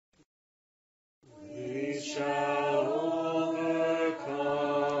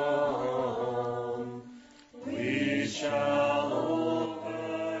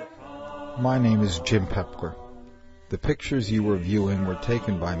My name is Jim Peppler. The pictures you were viewing were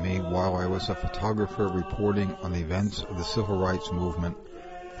taken by me while I was a photographer reporting on the events of the civil rights movement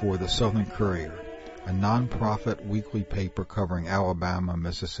for the Southern Courier, a non-profit weekly paper covering Alabama,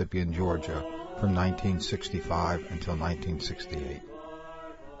 Mississippi, and Georgia from 1965 until 1968.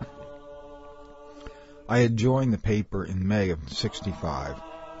 I had joined the paper in May of '65,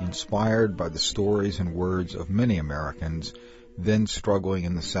 inspired by the stories and words of many Americans then struggling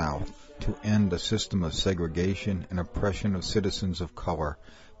in the South to end a system of segregation and oppression of citizens of color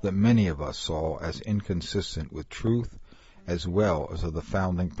that many of us saw as inconsistent with truth as well as of the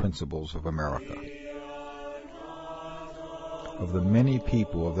founding principles of America. Of the many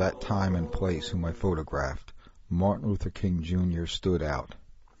people of that time and place whom I photographed, Martin Luther King Jr. stood out.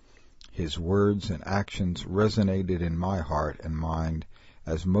 His words and actions resonated in my heart and mind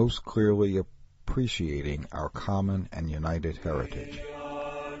as most clearly appreciating our common and united heritage.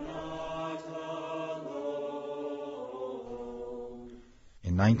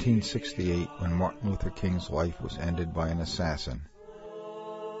 In 1968, when Martin Luther King's life was ended by an assassin,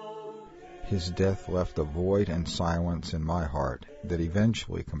 his death left a void and silence in my heart that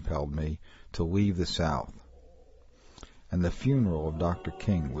eventually compelled me to leave the South. And the funeral of Dr.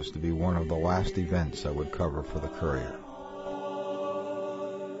 King was to be one of the last events I would cover for the Courier.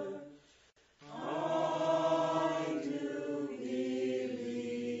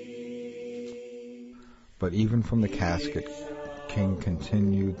 But even from the casket, King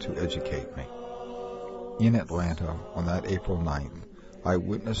continued to educate me. In Atlanta, on that April 9th, I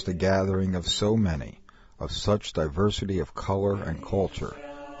witnessed a gathering of so many, of such diversity of color and culture,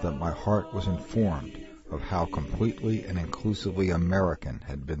 that my heart was informed of how completely and inclusively American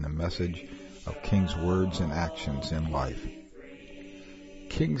had been the message of King's words and actions in life.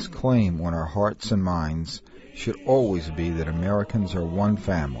 King's claim on our hearts and minds should always be that Americans are one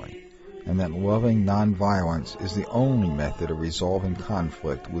family, and that loving nonviolence is the only method of resolving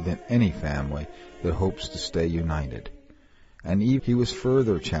conflict within any family that hopes to stay united. And he was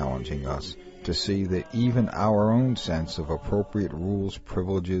further challenging us to see that even our own sense of appropriate rules,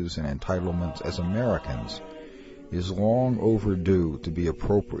 privileges, and entitlements as Americans is long overdue to be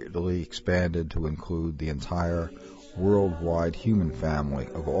appropriately expanded to include the entire worldwide human family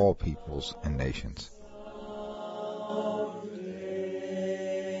of all peoples and nations.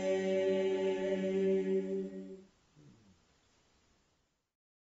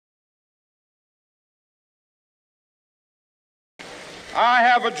 I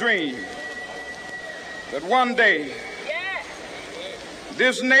have a dream that one day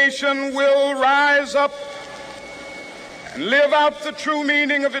this nation will rise up and live out the true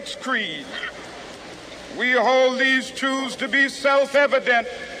meaning of its creed. We hold these truths to be self-evident,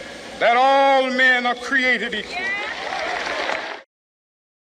 that all men are created equal.